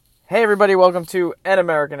Hey everybody, welcome to An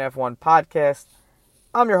American F1 Podcast.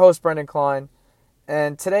 I'm your host, Brendan Klein,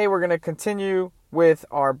 and today we're going to continue with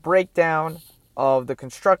our breakdown of the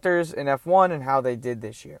constructors in F1 and how they did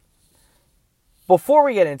this year. Before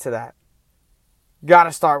we get into that, got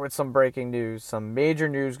to start with some breaking news, some major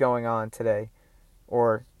news going on today.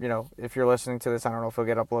 Or, if you're listening to this, I don't know if it'll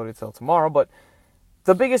get uploaded till tomorrow, but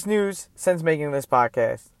the biggest news since making this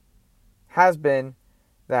podcast has been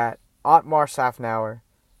that Otmar Szafnauer,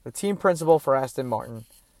 the team principal for Aston Martin,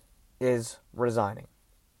 is resigning.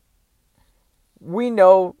 We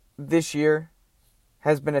know this year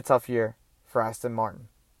has been a tough year for Aston Martin.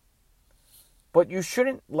 But you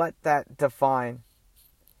shouldn't let that define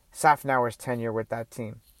Szafnauer's tenure with that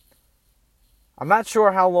team. I'm not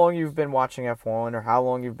sure how long you've been watching F1 or how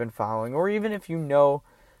long you've been following, or even if you know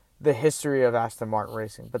the history of Aston Martin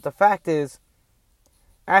racing. But the fact is,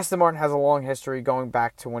 Aston Martin has a long history going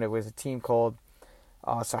back to when it was a team called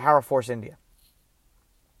Sahara Force India.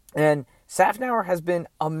 And Szafnauer has been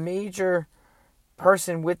a major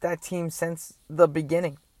person with that team since the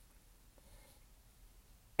beginning.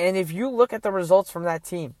 And if you look at the results from that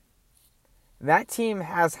team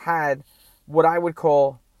has had what I would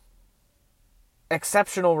call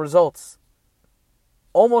exceptional results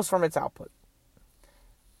almost from its output.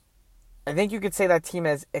 I think you could say that team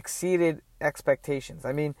has exceeded expectations.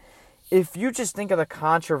 I mean, if you just think of the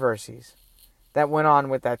controversies that went on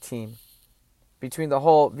with that team, between the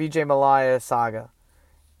whole Vijay Malaya saga,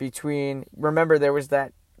 remember there was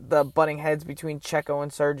the butting heads between Checo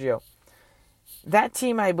and Sergio. That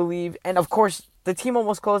team, I believe, and of course, the team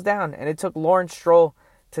almost closed down, and it took Lawrence Stroll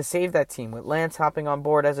to save that team, with Lance hopping on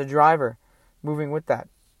board as a driver, moving with that.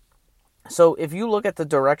 So if you look at the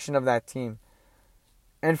direction of that team,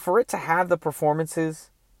 and for it to have the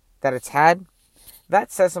performances that it's had, that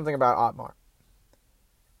says something about Otmar.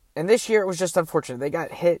 And this year, it was just unfortunate. They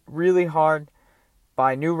got hit really hard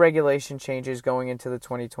by new regulation changes going into the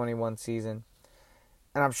 2021 season.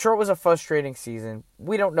 And I'm sure it was a frustrating season.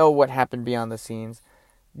 We don't know what happened beyond the scenes.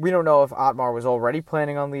 We don't know if Otmar was already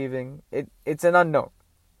planning on leaving. It's an unknown.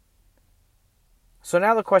 So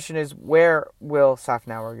now the question is, where will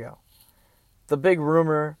Szafnauer go? The big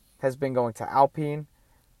rumor has been going to Alpine,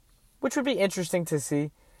 which would be interesting to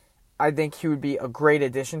see. I think he would be a great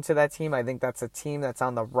addition to that team. I think that's a team that's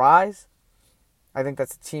on the rise. I think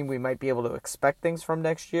that's a team we might be able to expect things from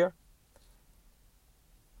next year.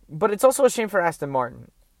 But it's also a shame for Aston Martin.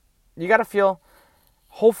 You got to feel,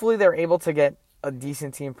 hopefully they're able to get a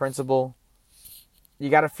decent team principal. You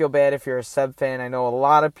got to feel bad if you're a Seb fan. I know a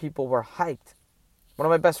lot of people were hyped. One of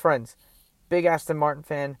my best friends, big Aston Martin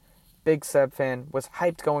fan, big Seb fan, was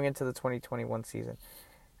hyped going into the 2021 season.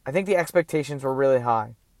 I think the expectations were really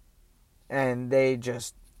high. And they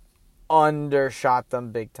just undershot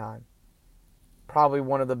them big time. Probably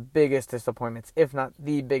one of the biggest disappointments, if not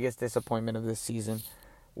the biggest disappointment of this season,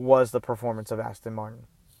 was the performance of Aston Martin.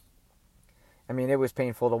 I mean, it was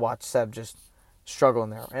painful to watch Seb just struggle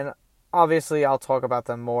in there. And obviously, I'll talk about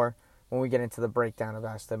them more when we get into the breakdown of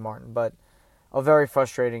Aston Martin. But a very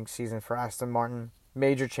frustrating season for Aston Martin.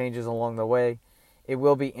 Major changes along the way. It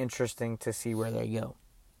will be interesting to see where they go.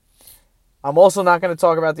 I'm also not going to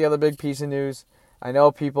talk about the other big piece of news. I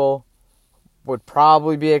know people would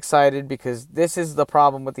probably be excited because this is the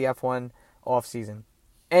problem with the F1 offseason.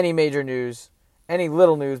 Any major news, any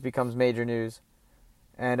little news becomes major news.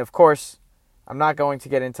 And of course, I'm not going to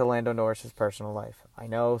get into Lando Norris's personal life. I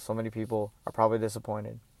know so many people are probably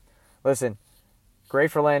disappointed. Listen, great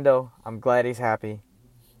for Lando. I'm glad he's happy.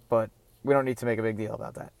 But we don't need to make a big deal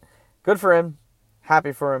about that. Good for him.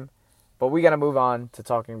 Happy for him. But we got to move on to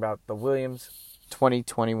talking about the Williams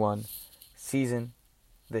 2021 season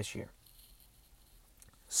this year.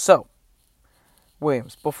 So,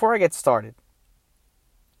 Williams, before I get started,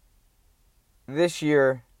 this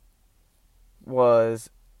year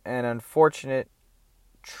was an unfortunate,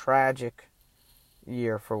 tragic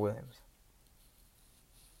year for Williams.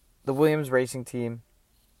 The Williams racing team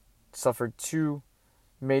suffered two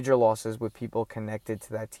major losses with people connected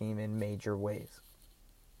to that team in major ways.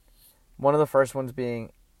 One of the first ones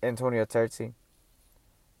being Antonia Terzi.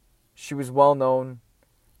 She was well known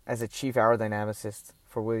as a chief aerodynamicist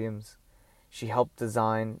for Williams. She helped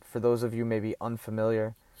design, for those of you maybe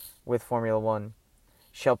unfamiliar with Formula One,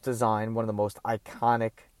 she helped design one of the most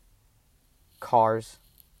iconic cars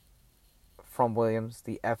from Williams,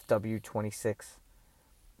 the FW26,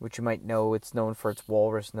 which you might know, it's known for its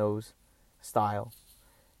walrus nose style.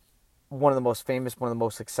 One of the most famous, one of the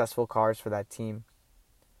most successful cars for that team.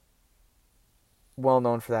 Well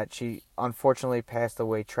known for that. She unfortunately passed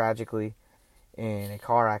away tragically in a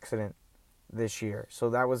car accident this year. So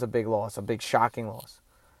that was a big loss, a big shocking loss.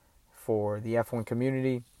 for the F1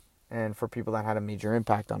 community, and for people that had a major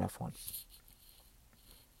impact on F1.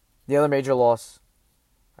 The other major loss,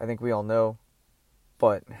 I think we all know,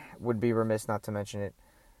 but would be remiss not to mention it,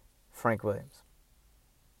 Frank Williams.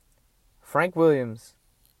 Frank Williams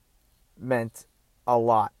meant a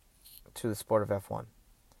lot to the sport of F1.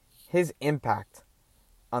 His impact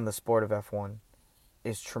on the sport of F1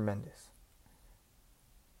 is tremendous.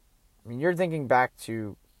 I mean, you're thinking back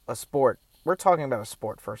to a sport, we're talking about a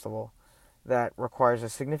sport, first of all, that requires a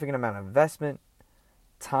significant amount of investment,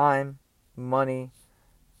 time, money,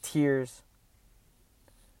 tears.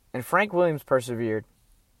 And Frank Williams persevered.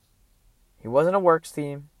 He wasn't a works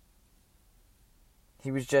team. He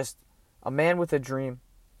was just a man with a dream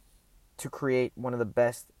to create one of the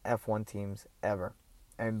best F1 teams ever.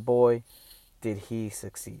 And boy, did he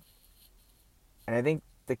succeed. And I think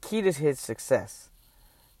the key to his success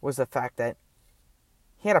was the fact that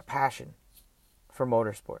he had a passion for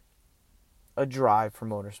motorsport, a drive for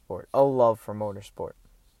motorsport, a love for motorsport.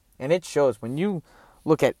 And it shows when you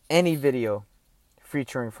look at any video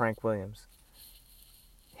featuring Frank Williams.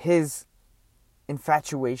 His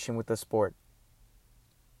infatuation with the sport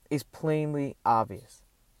is plainly obvious.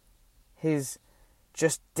 His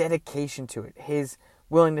just dedication to it, his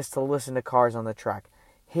willingness to listen to cars on the track,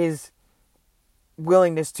 his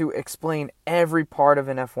willingness to explain every part of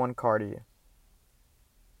an F1 car to you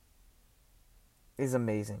is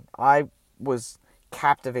amazing. I was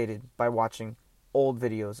captivated by watching old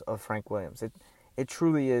videos of Frank Williams. It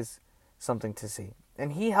truly is something to see.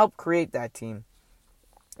 And he helped create that team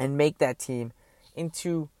and make that team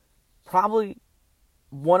into probably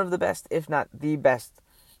one of the best, if not the best,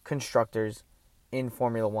 constructors in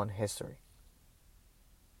Formula One history.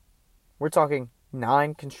 We're talking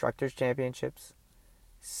 9 Constructors' Championships,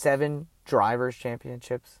 7 Drivers'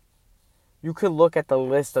 Championships. You could look at the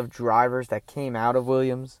list of drivers that came out of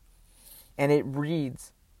Williams, and it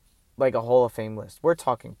reads like a Hall of Fame list. We're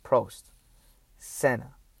talking Prost,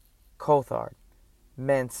 Senna, Coulthard,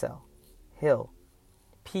 Mansell, Hill,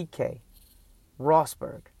 Piquet,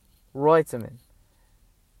 Rosberg, Reutemann,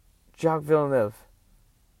 Jacques Villeneuve,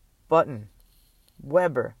 Button,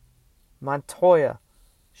 Webber, Montoya,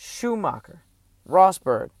 Schumacher,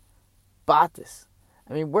 Rosberg, Bottas.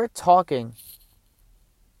 I mean, we're talking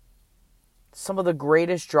some of the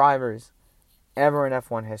greatest drivers ever in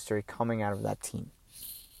F1 history coming out of that team.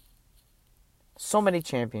 So many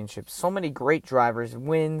championships, so many great drivers,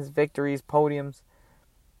 wins, victories, podiums.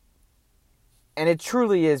 And it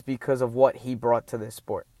truly is because of what he brought to this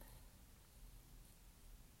sport.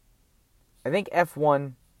 I think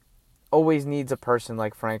F1 always needs a person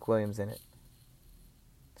like Frank Williams in it.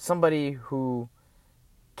 Somebody who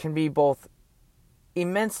can be both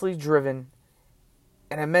immensely driven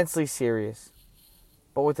and immensely serious,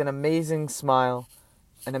 but with an amazing smile,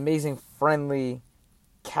 an amazing friendly,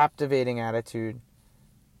 captivating attitude,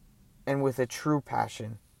 and with a true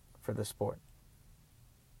passion for the sport.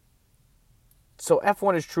 So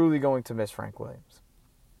F1 is truly going to miss Frank Williams.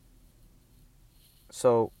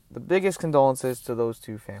 So the biggest condolences to those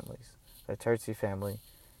two families, the Terzi family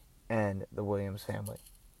and the Williams family,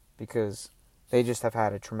 because they just have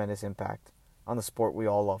had a tremendous impact on the sport we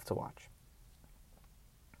all love to watch.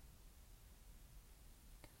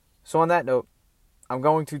 So on that note, I'm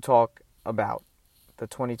going to talk about the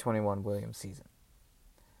 2021 Williams season.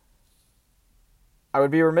 I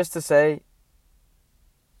would be remiss to say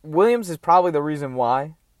Williams is probably the reason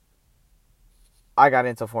why I got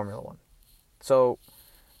into Formula One. So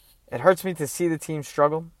it hurts me to see the team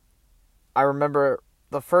struggle. I remember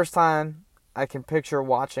the first time I can picture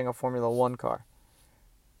watching a Formula One car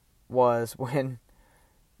was when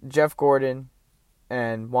Jeff Gordon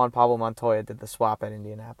and Juan Pablo Montoya did the swap at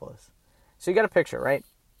Indianapolis. So you got a picture, right?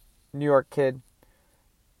 New York kid,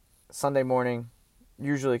 Sunday morning,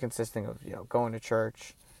 usually consisting of, going to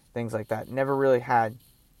church, things like that. Never really had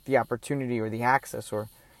the opportunity or the access, or,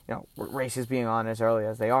 races being on as early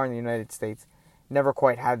as they are in the United States, never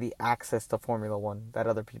quite had the access to Formula One that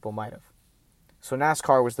other people might have. So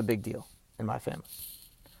NASCAR was the big deal in my family.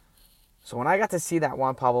 So when I got to see that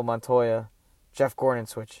Juan Pablo Montoya, Jeff Gordon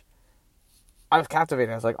switch, I was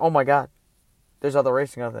captivated. I was like, oh my God, there's other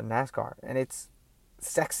racing other than NASCAR. And it's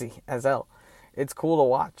sexy as hell. It's cool to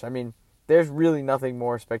watch. I mean, there's really nothing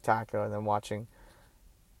more spectacular than watching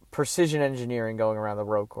precision engineering going around the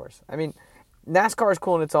road course. I mean, NASCAR is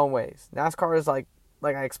cool in its own ways. NASCAR is like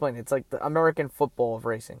I explained, it's like the American football of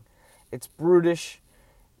racing. It's brutish.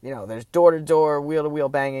 There's door-to-door, wheel-to-wheel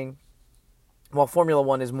banging. While Formula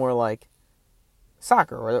One is more like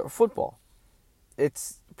soccer or football.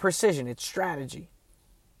 It's precision. It's strategy.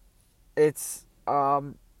 It's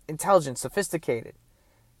intelligent, sophisticated.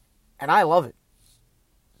 And I love it.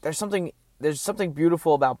 There's something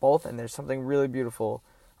beautiful about both, and there's something really beautiful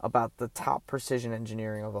about the top precision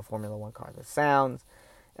engineering of a Formula One car. The sounds,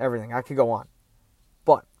 everything. I could go on.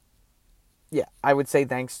 But, yeah, I would say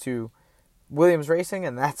thanks to Williams Racing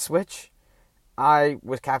and that switch, I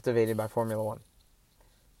was captivated by Formula One.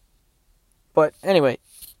 But anyway,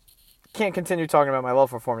 can't continue talking about my love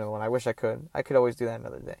for Formula One. I wish I could. I could always do that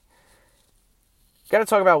another day. Got to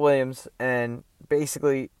talk about Williams and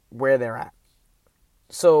basically where they're at.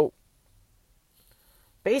 So,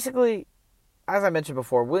 basically, as I mentioned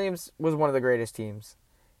before, Williams was one of the greatest teams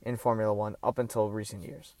in Formula One up until recent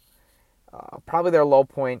years. Probably their low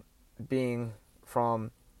point being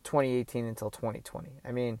from 2018 until 2020.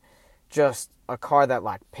 I mean, just a car that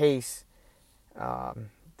lacked pace.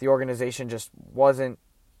 The organization just wasn't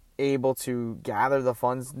able to gather the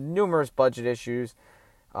funds. Numerous budget issues,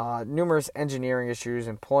 numerous engineering issues,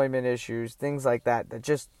 employment issues, things like that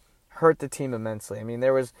just hurt the team immensely. I mean,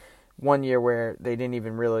 there was one year where they didn't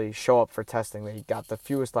even really show up for testing. They got the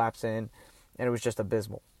fewest laps in, and it was just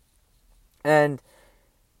abysmal. And,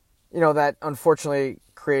 that unfortunately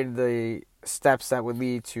created the steps that would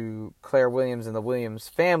lead to Claire Williams and the Williams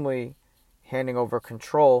family handing over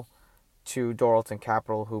control to Dorilton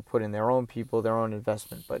Capital, who put in their own people, their own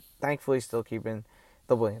investment, but thankfully still keeping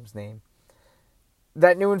the Williams name.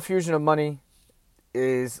 That new infusion of money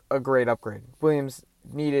is a great upgrade. Williams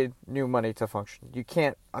needed new money to function. You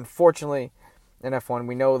can't, unfortunately, in F1,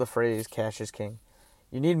 we know the phrase cash is king.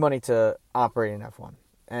 You need money to operate in F1.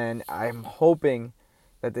 And I'm hoping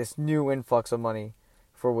that this new influx of money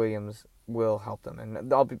for Williams will help them.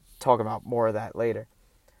 And I'll be talking about more of that later.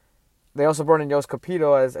 They also brought in Jost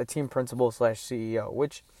Capito as a team principal / CEO,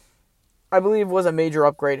 which I believe was a major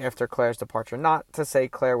upgrade after Claire's departure. Not to say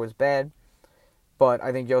Claire was bad, but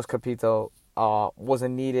I think Jost Capito was a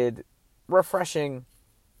needed, refreshing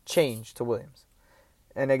change to Williams.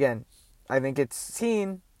 And again, I think it's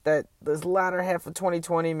seen that this latter half of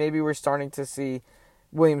 2020, maybe we're starting to see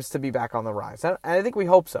Williams to be back on the rise. And I think we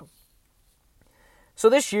hope so. So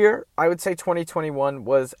this year, I would say 2021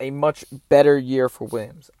 was a much better year for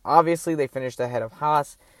Williams. Obviously, they finished ahead of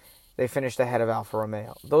Haas. They finished ahead of Alfa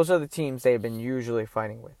Romeo. Those are the teams they have been usually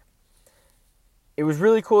fighting with. It was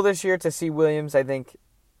really cool this year to see Williams, I think,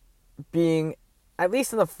 being, at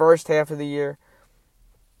least in the first half of the year,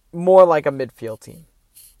 more like a midfield team.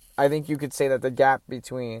 I think you could say that the gap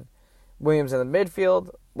between Williams and the midfield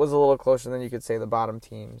was a little closer than you could say the bottom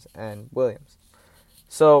teams and Williams.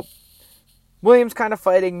 So, Williams kind of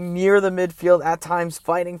fighting near the midfield, at times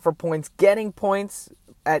fighting for points, getting points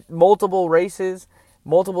at multiple races,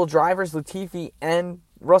 multiple drivers, Latifi and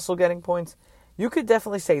Russell getting points. You could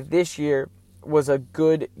definitely say this year was a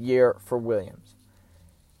good year for Williams.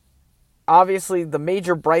 Obviously, the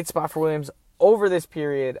major bright spot for Williams over this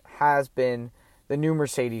period has been the new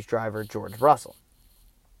Mercedes driver, George Russell.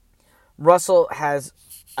 Russell has,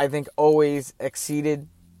 I think, always exceeded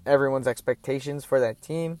everyone's expectations for that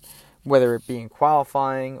team, whether it be in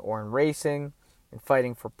qualifying or in racing and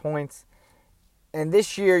fighting for points. And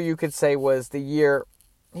this year, you could say, was the year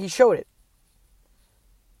he showed it.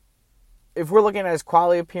 If we're looking at his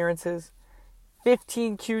quality appearances,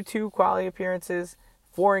 15 Q2 quality appearances,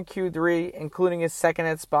 4 in Q3, including his second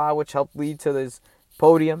at Spa, which helped lead to this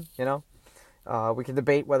podium, We can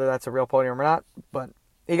debate whether that's a real podium or not, but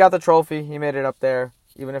he got the trophy. He made it up there,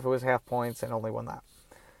 even if it was half points, and only won that.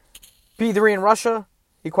 P3 in Russia.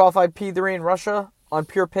 He qualified P3 in Russia on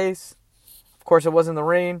pure pace. Of course, it wasn't the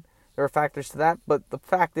rain. There were factors to that. But the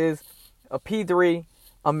fact is, a P3,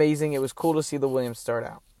 amazing. It was cool to see the Williams start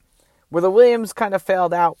out. Where the Williams kind of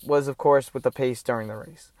failed out was, of course, with the pace during the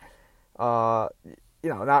race.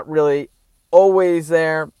 Not really always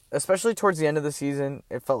there. Especially towards the end of the season,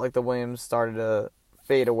 it felt like the Williams started to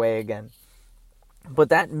fade away again. But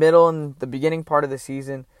that middle and the beginning part of the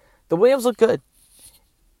season, the Williams looked good.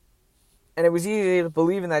 And it was easy to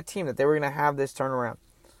believe in that team that they were going to have this turnaround.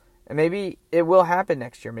 And maybe it will happen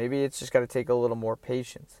next year. Maybe it's just got to take a little more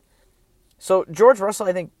patience. So George Russell,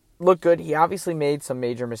 I think, looked good. He obviously made some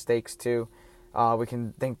major mistakes too. We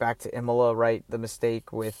can think back to Imola, right? The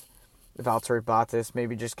mistake with Valtteri Bottas,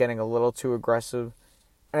 maybe just getting a little too aggressive.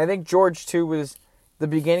 And I think George, too, was the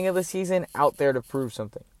beginning of the season out there to prove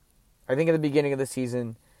something. I think at the beginning of the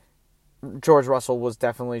season, George Russell was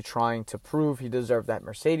definitely trying to prove he deserved that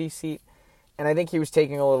Mercedes seat. And I think he was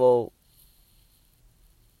taking a little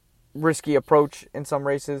risky approach in some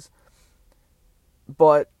races.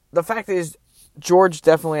 But the fact is, George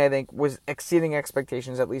definitely, I think, was exceeding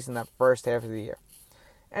expectations, at least in that first half of the year.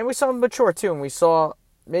 And we saw him mature, too, and we saw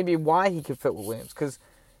maybe why he could fit with Williams. Because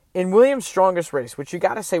in Williams' strongest race, which you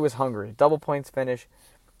got to say was Hungary, double points finish,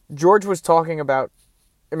 George was talking about,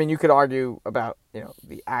 I mean, you could argue about,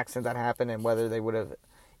 the accident that happened and whether they would have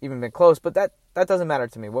even been close, but that doesn't matter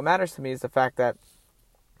to me. What matters to me is the fact that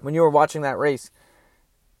when you were watching that race,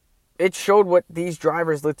 it showed what these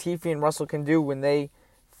drivers, Latifi and Russell, can do when they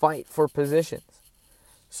fight for positions.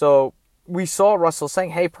 So we saw Russell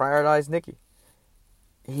saying, hey, prioritize Nicky.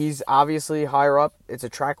 He's obviously higher up. It's a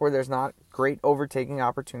track where there's not great overtaking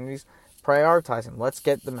opportunities. Prioritize him. Let's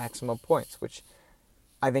get the maximum points, which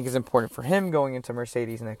I think is important for him going into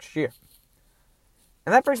Mercedes next year.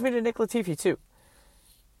 And that brings me to Nick Latifi, too.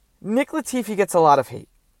 Nick Latifi gets a lot of hate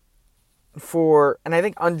and I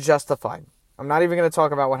think unjustified. I'm not even going to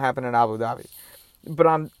talk about what happened in Abu Dhabi. But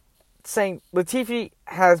I'm saying Latifi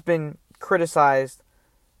has been criticized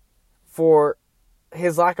for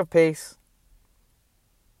his lack of pace,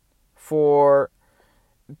 for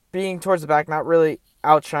being towards the back, not really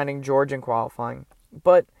outshining George in qualifying.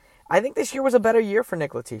 But I think this year was a better year for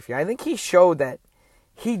Nick Latifi. I think he showed that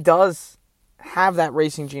he does have that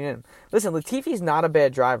racing gene in him. Listen, Latifi's not a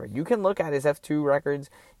bad driver. You can look at his F2 records.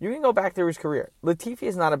 You can go back through his career. Latifi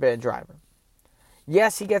is not a bad driver.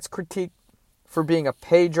 Yes, he gets critiqued for being a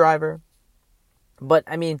paid driver. But,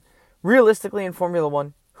 I mean, realistically in Formula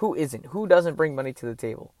One, who isn't? Who doesn't bring money to the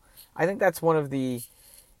table? I think that's one of the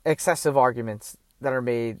excessive arguments that are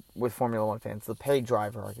made with Formula One fans, the paid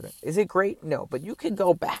driver argument. Is it great? No. But you could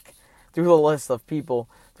go back through the list of people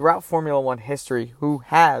throughout Formula One history who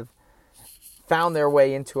have found their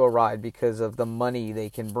way into a ride because of the money they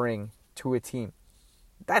can bring to a team.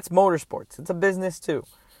 That's motorsports. It's a business too.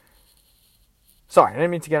 Sorry, I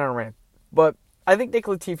didn't mean to get on a rant. But I think Nick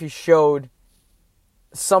Latifi showed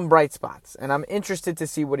some bright spots. And I'm interested to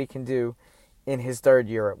see what he can do in his third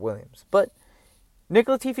year at Williams. But Nick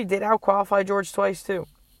Latifi did out-qualify George twice too.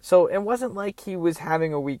 So it wasn't like he was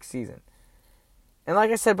having a weak season. And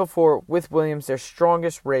like I said before, with Williams, their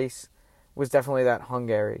strongest race was definitely that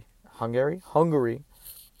Hungary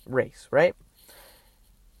race, right?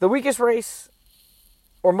 The weakest race,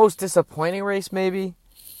 or most disappointing race maybe,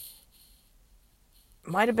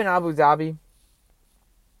 might have been Abu Dhabi.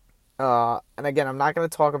 And again, I'm not going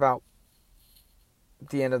to talk about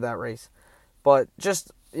the end of that race. But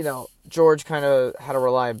just, George kind of had a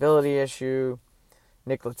reliability issue.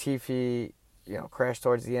 Nick Latifi, crashed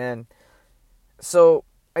towards the end. So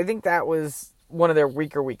I think that was one of their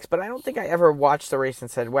weaker weeks. But I don't think I ever watched the race and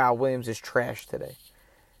said, wow, Williams is trash today.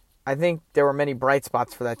 I think there were many bright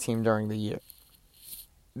spots for that team during the year.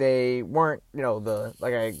 They weren't,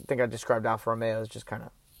 like I think I described Alfa Romeo as just kind of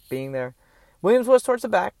being there. Williams was towards the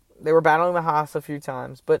back. They were battling the Haas a few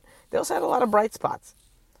times. But they also had a lot of bright spots.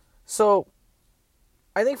 So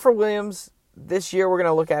I think for Williams, this year we're going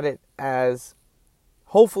to look at it as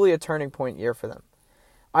hopefully a turning point year for them.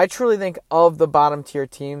 I truly think of the bottom tier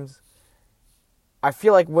teams, I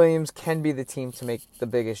feel like Williams can be the team to make the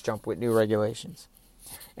biggest jump with new regulations.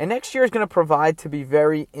 And next year is going to provide to be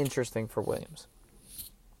very interesting for Williams.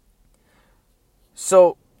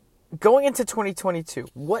 So, going into 2022,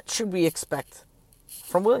 what should we expect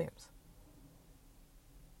from Williams?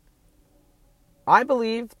 I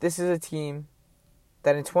believe this is a team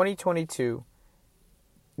that in 2022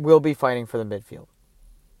 will be fighting for the midfield.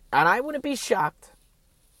 And I wouldn't be shocked.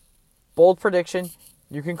 Bold prediction.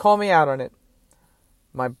 You can call me out on it.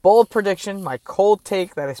 My bold prediction, my cold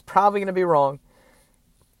take that is probably going to be wrong.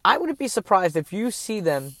 I wouldn't be surprised if you see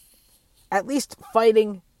them at least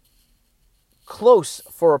fighting close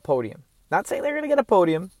for a podium. Not saying they're going to get a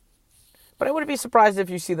podium, but I wouldn't be surprised if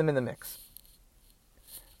you see them in the mix.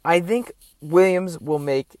 I think Williams will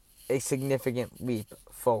make a significant leap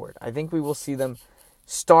forward. I think we will see them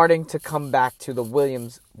starting to come back to the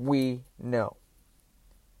Williams we know.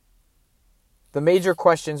 The major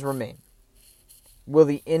questions remain. Will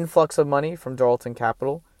the influx of money from Darlington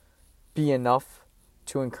Capital be enough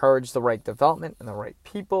to encourage the right development and the right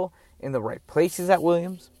people in the right places at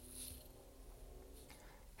Williams?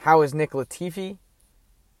 How is Nick Latifi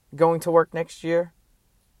going to work next year?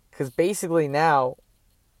 Because basically now,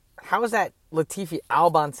 how is that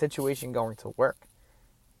Latifi-Albon situation going to work?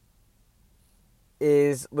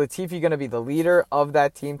 Is Latifi going to be the leader of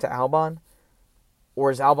that team to Albon? Or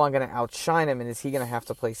is Albon going to outshine him, and is he going to have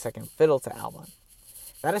to play second fiddle to Albon?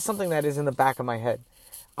 That is something that is in the back of my head.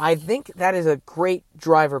 I think that is a great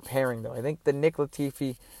driver pairing, though. I think the Nick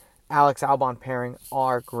Latifi, Alex Albon pairing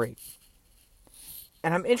are great.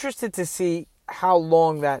 And I'm interested to see how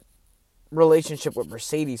long that relationship with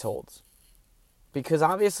Mercedes holds. Because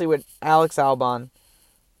obviously with Alex Albon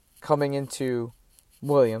coming into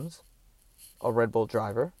Williams, a Red Bull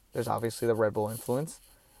driver, there's obviously the Red Bull influence.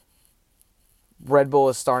 Red Bull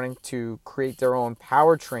is starting to create their own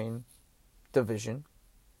powertrain division.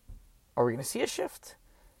 Are we going to see a shift?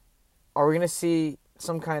 Are we going to see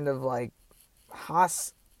some kind of like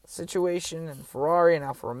Haas situation and Ferrari and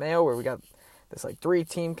Alfa Romeo where we got this like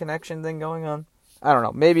 3-team connection thing going on? I don't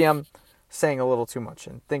know. Maybe I'm saying a little too much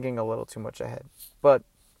and thinking a little too much ahead. But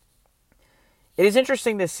it is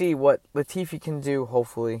interesting to see what Latifi can do,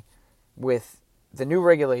 hopefully, with the new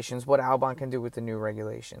regulations, what Albon can do with the new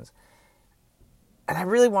regulations. And I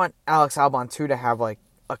really want Alex Albon, too, to have like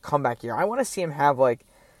a comeback year. I want to see him have like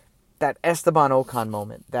that Esteban Ocon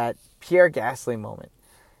moment, that Pierre Gasly moment.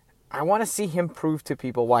 I want to see him prove to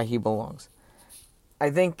people why he belongs. I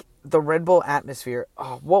think the Red Bull atmosphere,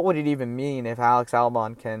 what would it even mean if Alex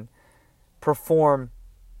Albon can perform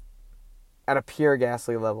at a Pierre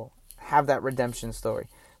Gasly level, have that redemption story?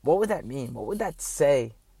 What would that mean? What would that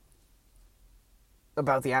say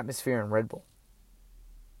about the atmosphere in Red Bull?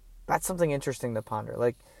 That's something interesting to ponder.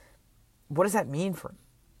 Like, what does that mean for him?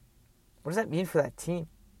 What does that mean for that team?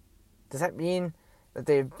 Does that mean that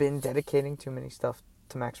they've been dedicating too many stuff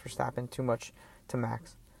to Max Verstappen, too much to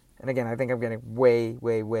Max? And again, I think I'm getting way,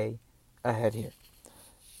 way, way ahead here.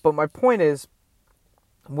 But my point is,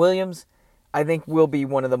 Williams, I think, will be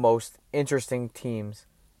one of the most interesting teams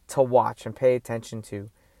to watch and pay attention to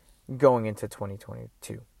going into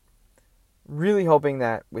 2022. Really hoping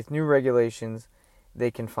that with new regulations,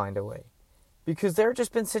 they can find a way. Because there have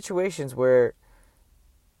just been situations where,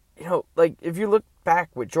 you know, like if you look back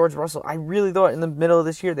with George Russell, I really thought in the middle of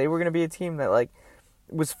this year they were going to be a team that like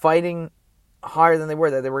was fighting higher than they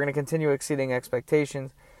were, that they were going to continue exceeding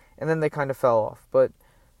expectations, and then they kind of fell off. But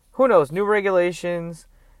who knows? New regulations,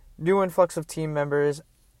 new influx of team members.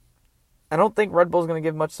 I don't think Red Bull's going to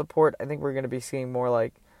give much support. I think we're going to be seeing more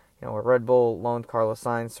like, you know, a Red Bull loaned Carlos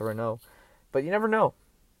Sainz to Renault. But you never know.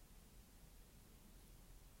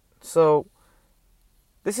 So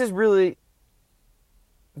this is really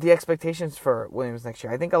the expectations for Williams next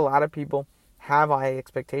year. I think a lot of people have high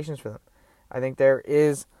expectations for them. I think there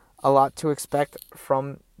is a lot to expect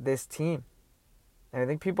from this team. And I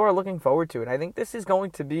think people are looking forward to it. I think this is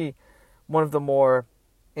going to be one of the more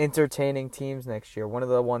entertaining teams next year. One of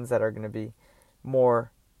the ones that are going to be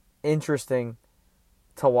more interesting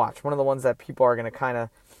to watch. One of the ones that people are going to kind of,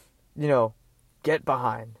 you know, get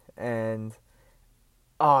behind. And,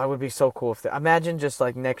 it would be so cool if imagine just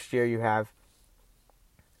like next year you have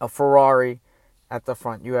a Ferrari at the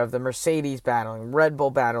front. You have the Mercedes battling, Red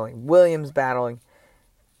Bull battling, Williams battling,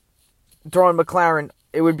 throwing McLaren.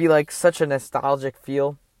 It would be like such a nostalgic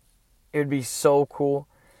feel. It would be so cool.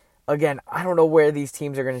 Again, I don't know where these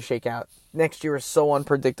teams are going to shake out. Next year is so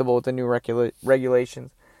unpredictable with the new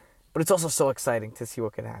regulations. But it's also so exciting to see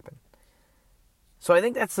what can happen. So I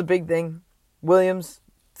think that's the big thing. Williams,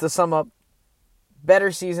 to sum up,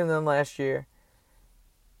 better season than last year.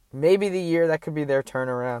 Maybe the year that could be their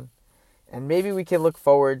turnaround. And maybe we can look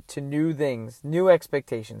forward to new things, new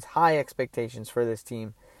expectations, high expectations for this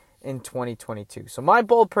team in 2022. So my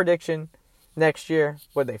bold prediction next year,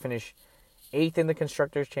 would they finish 8th in the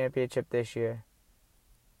Constructors' Championship this year?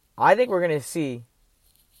 I think we're going to see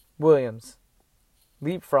Williams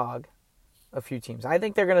leapfrog a few teams. I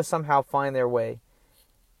think they're going to somehow find their way.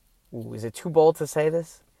 Ooh, is it too bold to say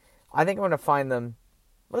this? I think I'm going to find them.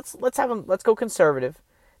 Let's go conservative.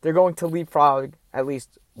 They're going to leapfrog at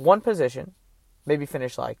least one position, maybe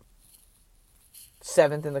finish like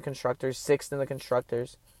 7th in the Constructors, 6th in the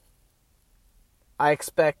Constructors. I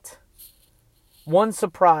expect one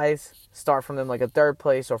surprise start from them, like a 3rd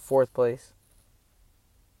place or 4th place.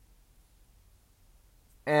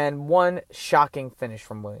 And one shocking finish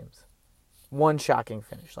from Williams. One shocking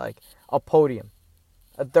finish, like a podium.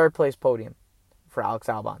 A 3rd place podium for Alex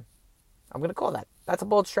Albon. I'm going to call that. That's a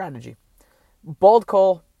bold strategy. Bold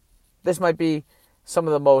call. This might be some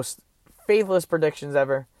of the most faithless predictions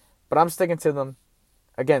ever, but I'm sticking to them.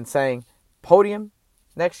 Again, saying podium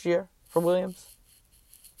next year for Williams.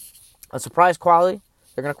 A surprise quality.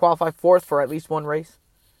 They're going to qualify 4th for at least one race.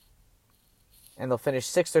 And they'll finish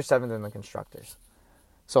 6th or 7th in the Constructors.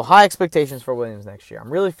 So high expectations for Williams next year.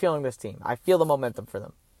 I'm really feeling this team. I feel the momentum for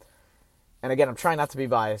them. And again, I'm trying not to be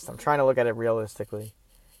biased. I'm trying to look at it realistically.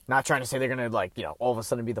 Not trying to say they're going to, all of a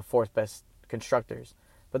sudden be the 4th best Constructors.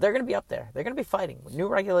 But they're going to be up there. They're going to be fighting. With new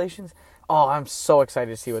regulations, I'm so excited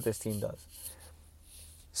to see what this team does.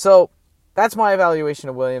 So, that's my evaluation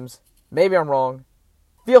of Williams. Maybe I'm wrong.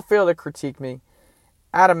 Feel free to critique me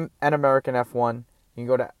at An American F1. You can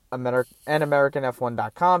go to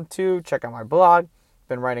anamericanf1.com to check out my blog.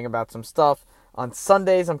 Been writing about some stuff. On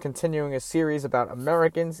Sundays, I'm continuing a series about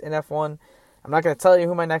Americans in F1. I'm not going to tell you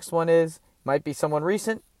who my next one is. Might be someone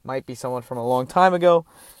recent. Might be someone from a long time ago.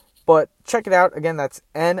 But check it out. Again, that's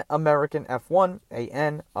An American F1,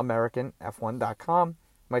 ANAmericanF1.com.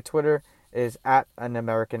 My Twitter is at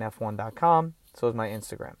anamericanf1.com. So is my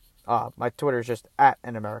Instagram. My Twitter is just at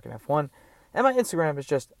anamericanf1. And my Instagram is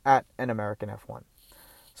just at anamericanf1.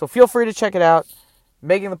 So feel free to check it out.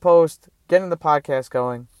 Making the post, getting the podcast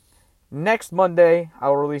going. Next Monday, I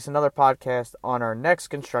will release another podcast on our next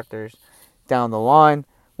constructors down the line,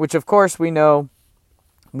 which of course we know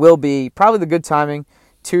will be probably the good timing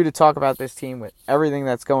to talk about this team with everything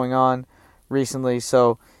that's going on recently.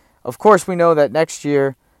 So, of course, we know that next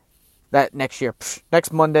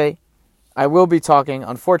Monday, I will be talking,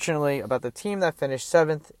 unfortunately, about the team that finished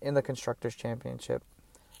 7th in the Constructors' Championship.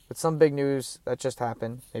 With some big news that just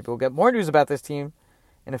happened. Maybe we'll get more news about this team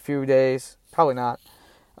in a few days. Probably not.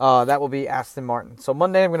 That will be Aston Martin. So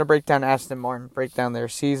Monday, I'm going to break down Aston Martin, break down their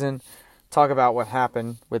season, talk about what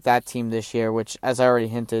happened with that team this year, which, as I already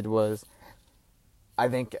hinted, was, I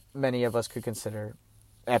think, many of us could consider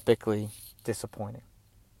epically disappointing.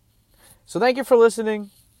 So thank you for listening.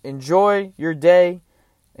 Enjoy your day.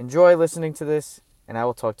 Enjoy listening to this, and I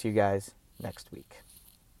will talk to you guys next week.